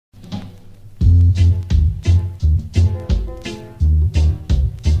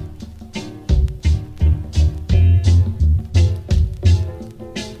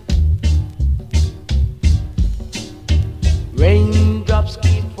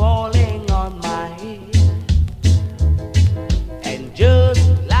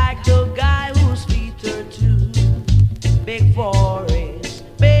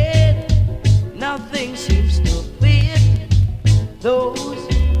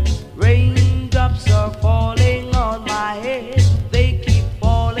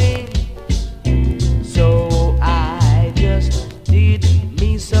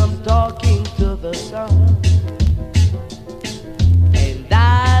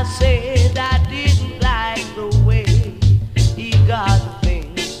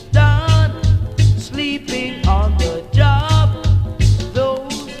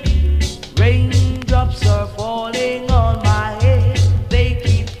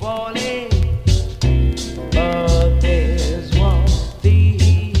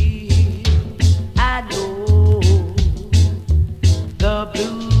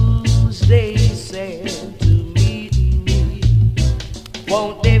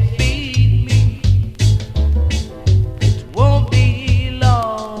Won't they feed me? It won't be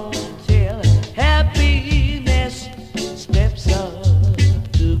long till happiness steps up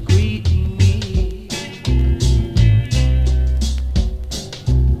to greet me.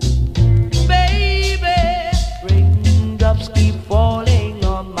 Baby, raindrops keep falling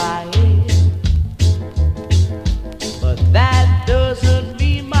on my head, but that doesn't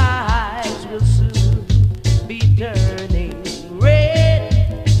mean my eyes will soon be turning red.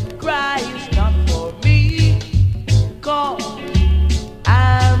 Cry is not for me, 'cause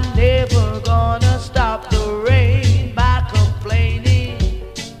I'm never gonna stop the rain by complaining,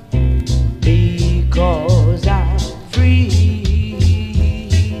 because I'm free,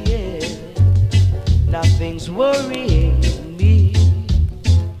 yeah. Nothing's worrying me.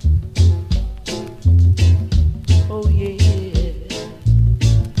 Oh yeah.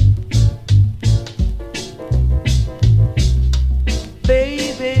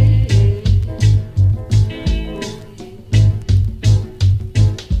 Baby,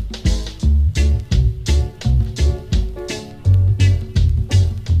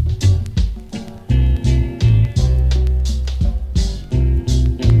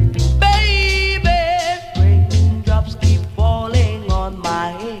 baby, raindrops keep falling on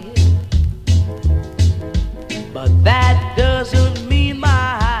my head, but that doesn't mean my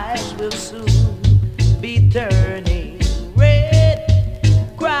eyes will soon be turning red.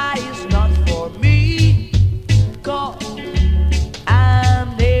 Cry is not for me, 'cause I'm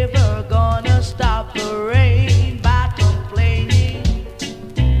never gonna stop the rain by complaining,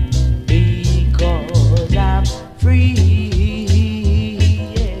 because I'm free,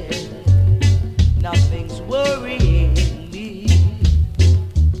 yeah. Nothing's worrying me.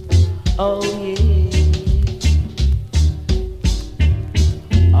 Oh yeah,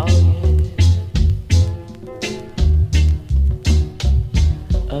 oh yeah.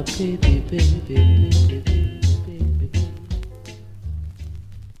 Baby, baby.